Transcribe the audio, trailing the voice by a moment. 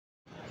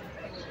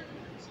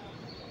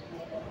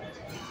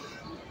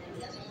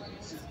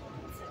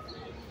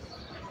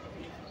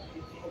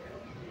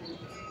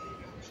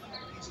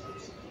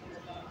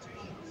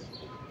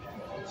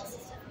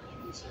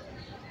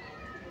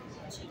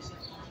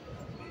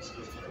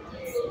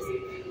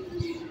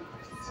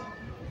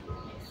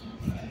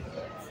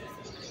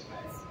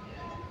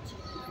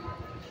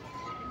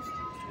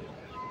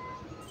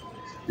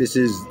This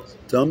is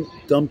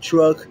dump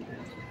truck,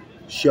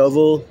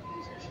 shovel,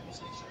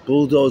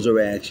 bulldozer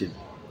action.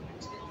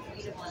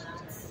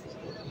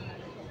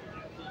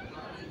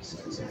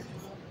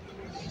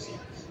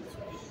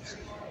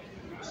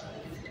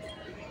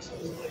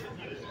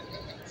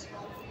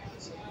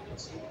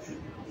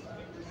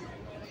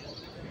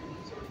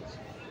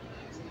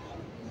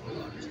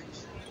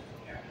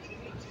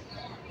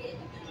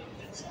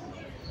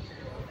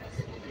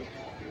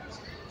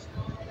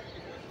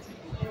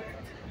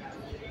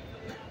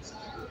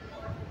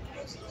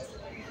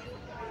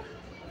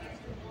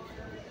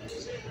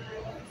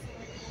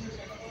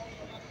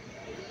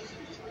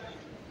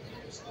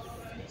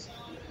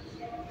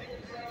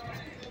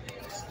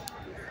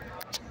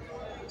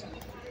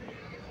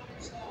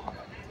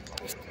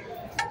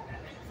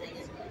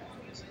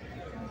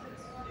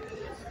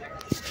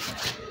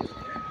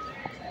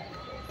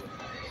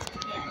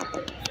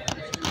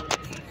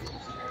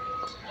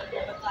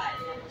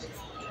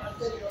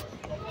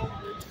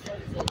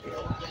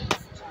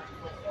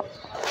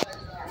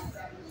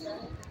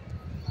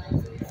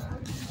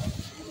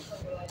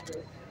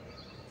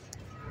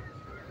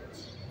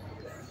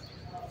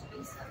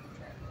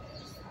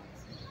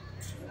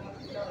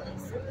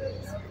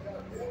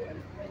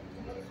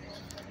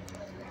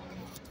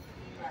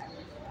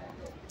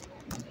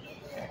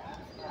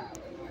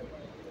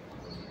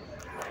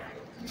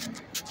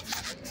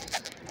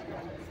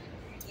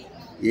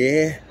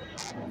 Yeah,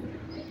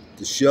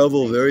 the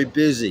shovel, very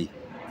busy,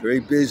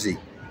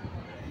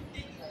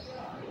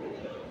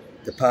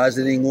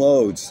 depositing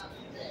loads,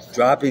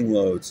 dropping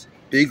loads,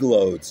 big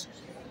loads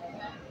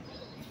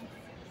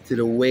to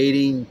the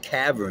waiting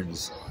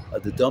caverns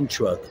of the dump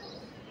truck.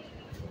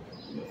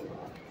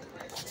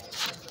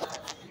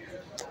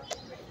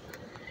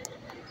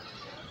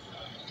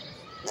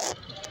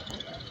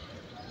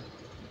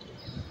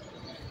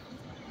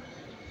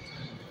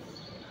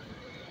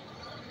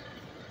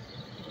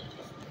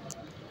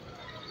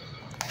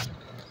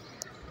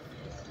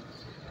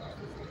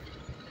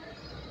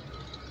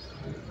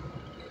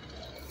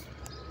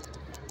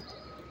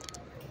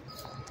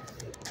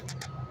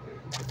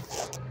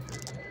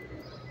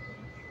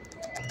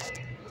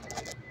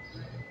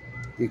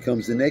 Here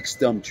comes the next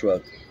dump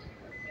truck.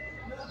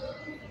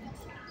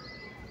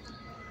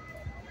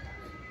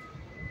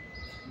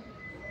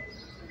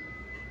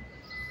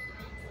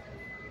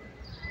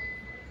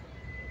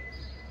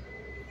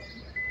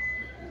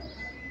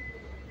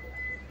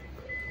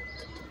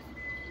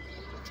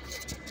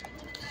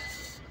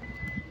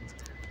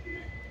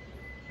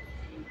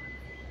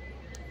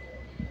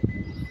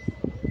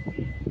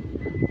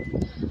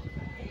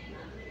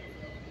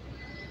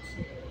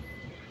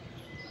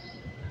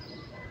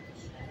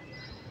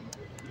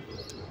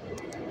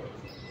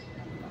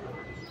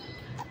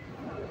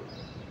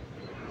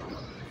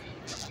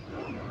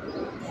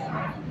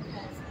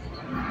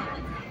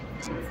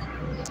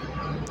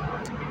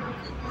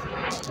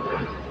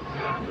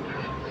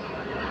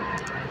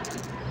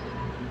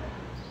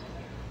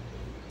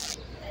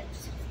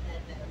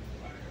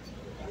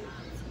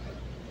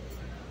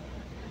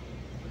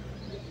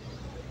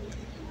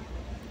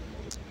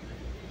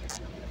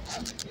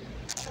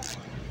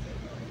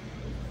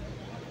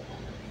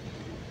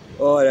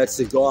 Oh, that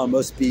cigar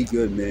must be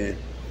good, man.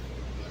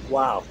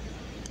 Wow.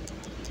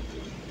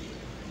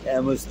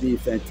 That must be a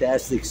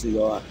fantastic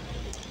cigar.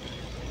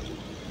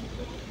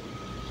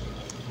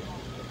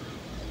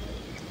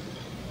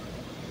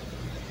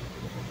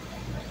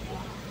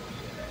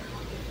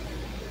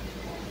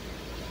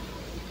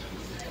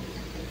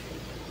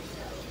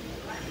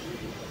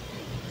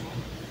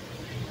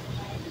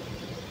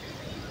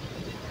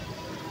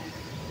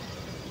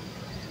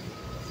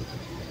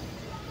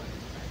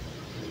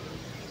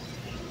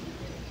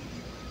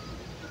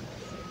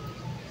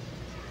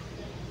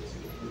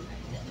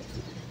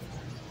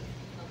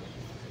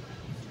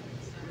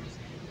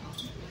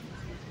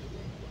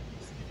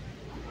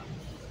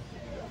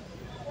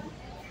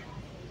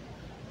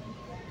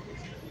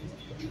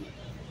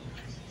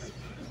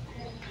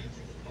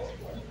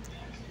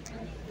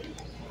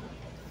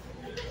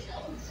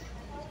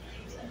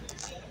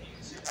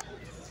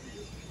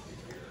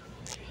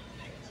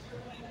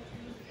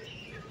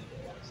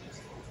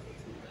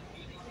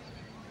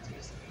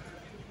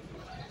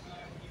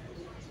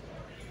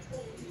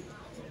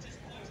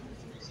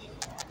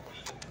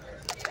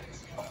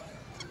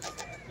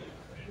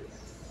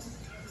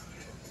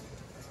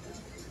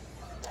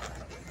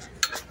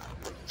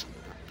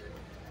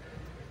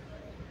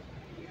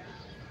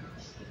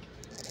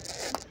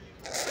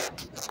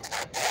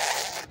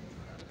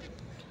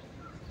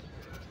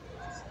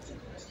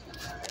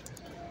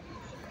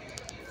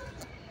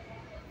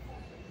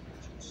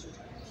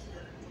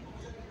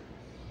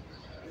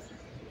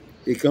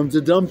 Here comes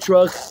the dump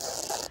truck.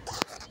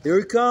 Here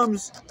it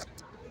comes.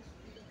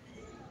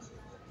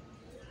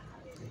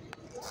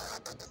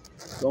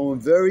 Going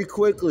very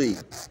quickly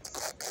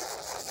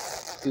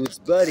to its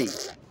buddy,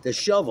 the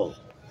shovel.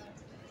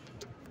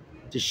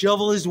 The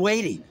shovel is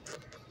waiting,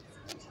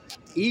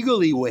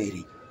 eagerly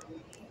waiting.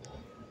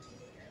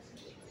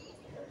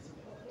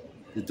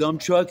 The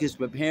dump truck is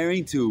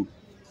preparing to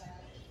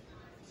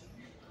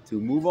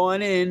move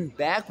on in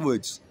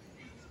backwards.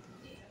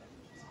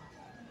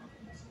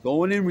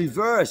 Going in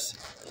reverse.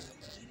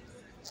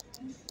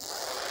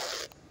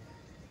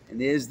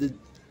 And there's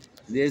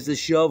the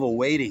shovel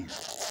waiting.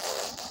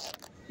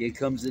 Here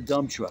comes the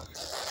dump truck.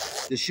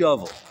 The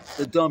shovel,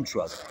 the dump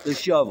truck, the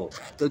shovel,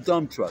 the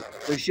dump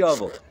truck, the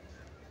shovel.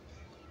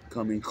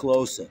 Coming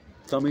closer,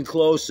 coming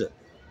closer,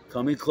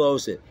 coming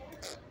closer.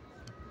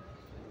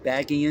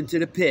 Backing into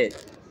the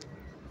pit.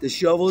 The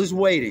shovel is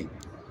waiting.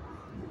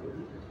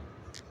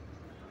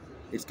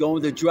 It's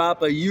going to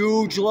drop a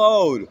huge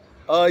load.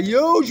 A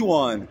huge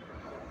one.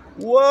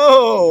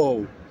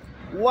 Whoa.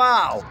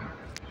 Wow.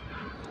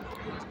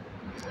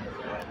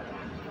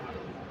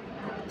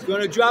 It's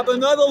going to drop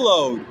another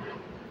load.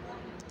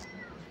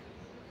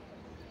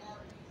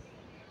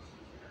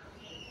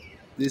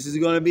 This is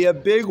going to be a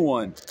big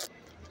one.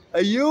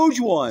 A huge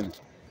one.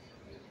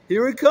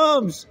 Here it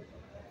comes.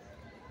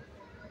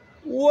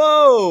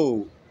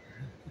 Whoa.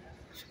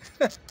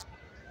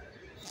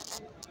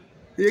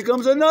 Here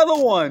comes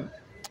another one.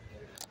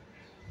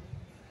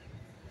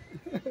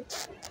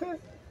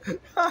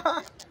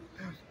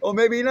 Or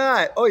maybe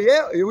not. Oh,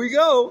 yeah, here we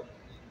go.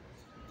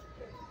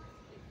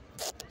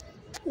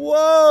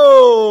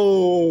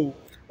 Whoa.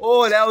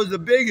 Oh, that was the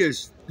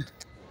biggest.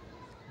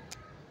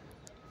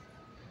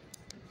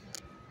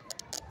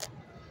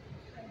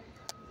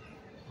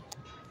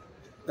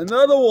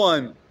 Another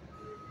one.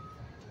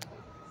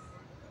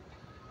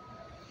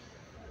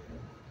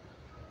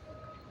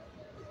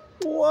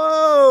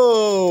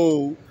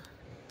 Whoa.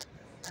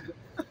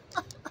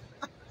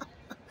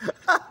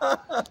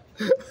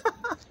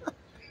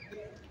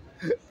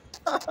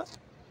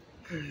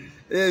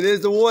 Yeah,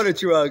 there's the water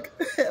truck.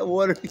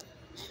 Water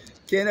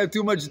can't have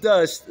too much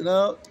dust.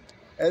 No,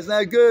 that's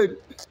not good.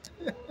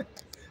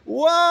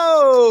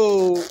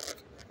 Whoa!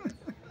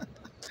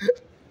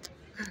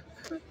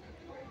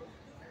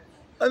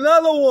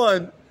 Another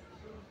one.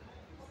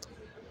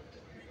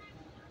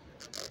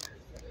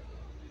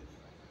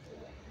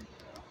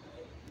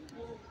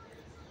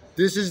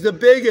 This is the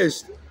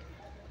biggest.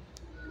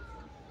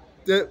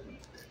 The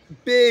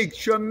big,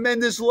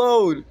 tremendous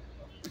load.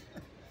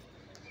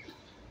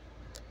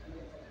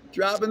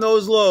 Dropping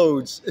those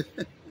loads.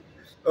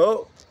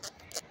 Oh.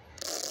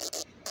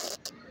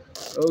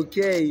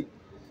 Okay.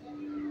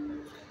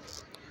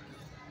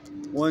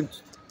 One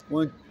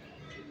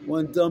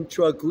dump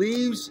truck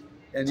leaves,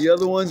 and the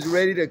other one's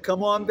ready to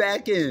come on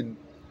back in.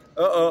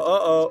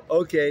 Uh-oh.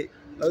 Okay.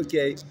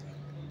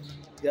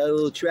 Got a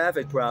little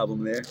traffic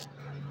problem there.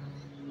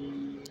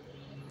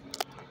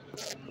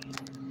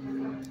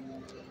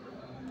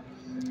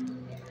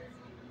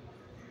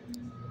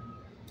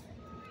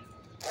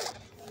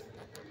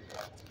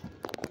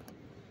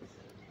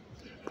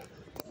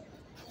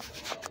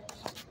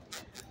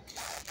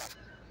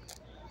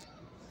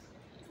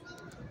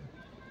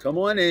 Come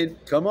on in.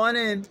 Come on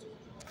in.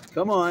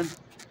 Come on.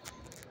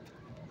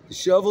 The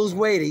shovel's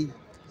waiting,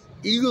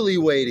 eagerly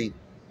waiting.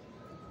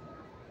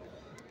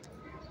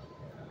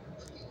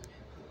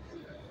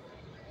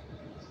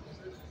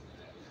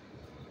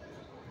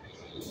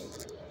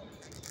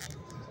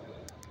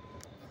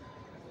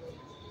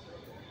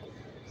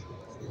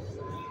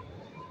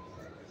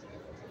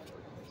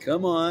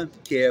 Come on.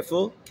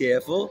 Careful.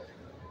 Careful.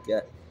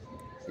 You're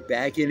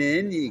backing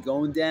in. You're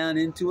going down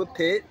into a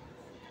pit.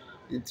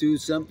 Into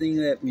something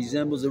that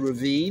resembles a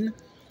ravine.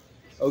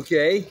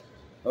 Okay,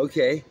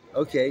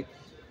 the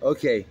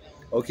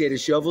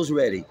shovel's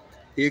ready.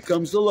 Here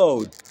comes the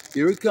load.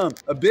 Here it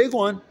comes. A big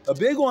one.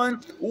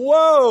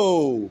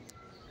 Whoa!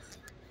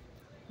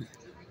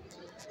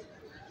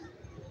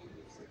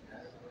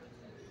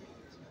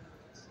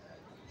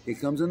 Here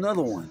comes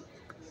another one.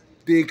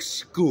 Big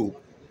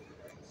scoop.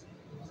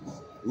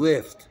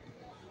 Lift.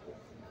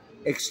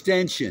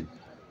 Extension.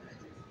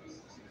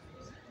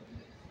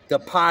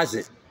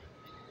 Deposit.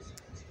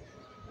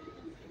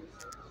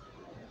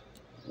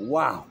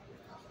 Wow.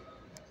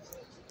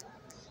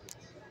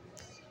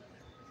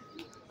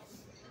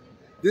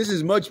 This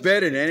is much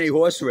better than any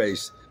horse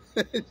race.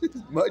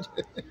 Much.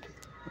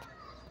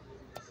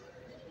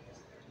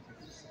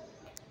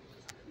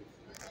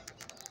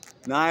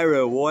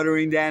 Naira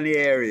watering down the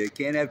area.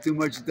 Can't have too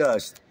much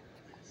dust.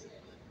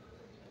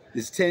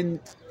 There's 10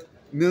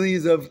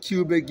 millions of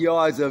cubic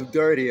yards of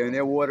dirt here, and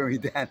they're watering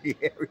down the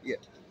area.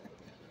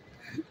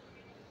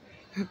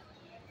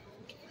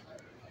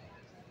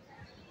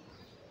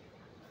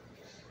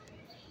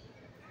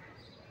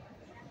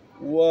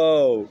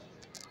 Whoa.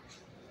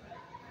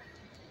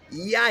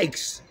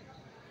 Yikes.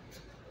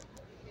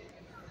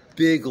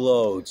 Big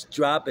loads,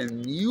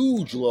 dropping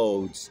huge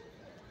loads.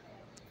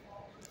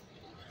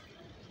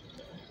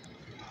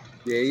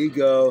 There you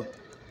go.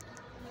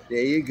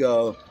 There you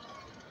go.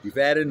 You've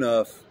had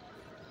enough.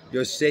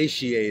 You're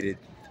satiated.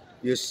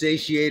 You're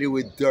satiated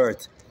with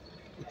dirt.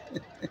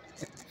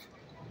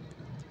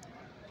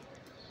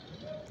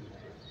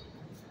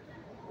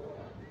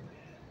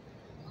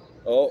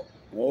 Oh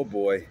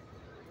boy.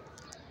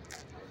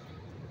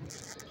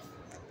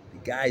 The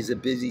guys are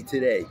busy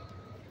today.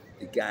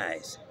 The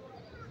guys.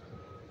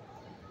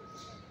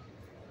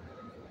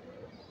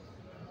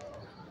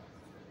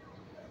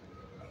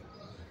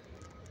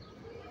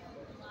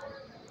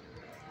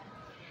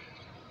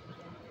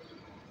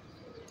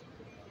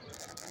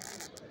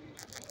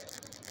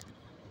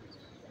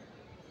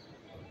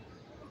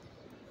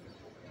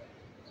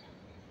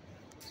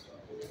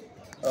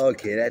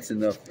 Okay, that's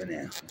enough for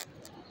now.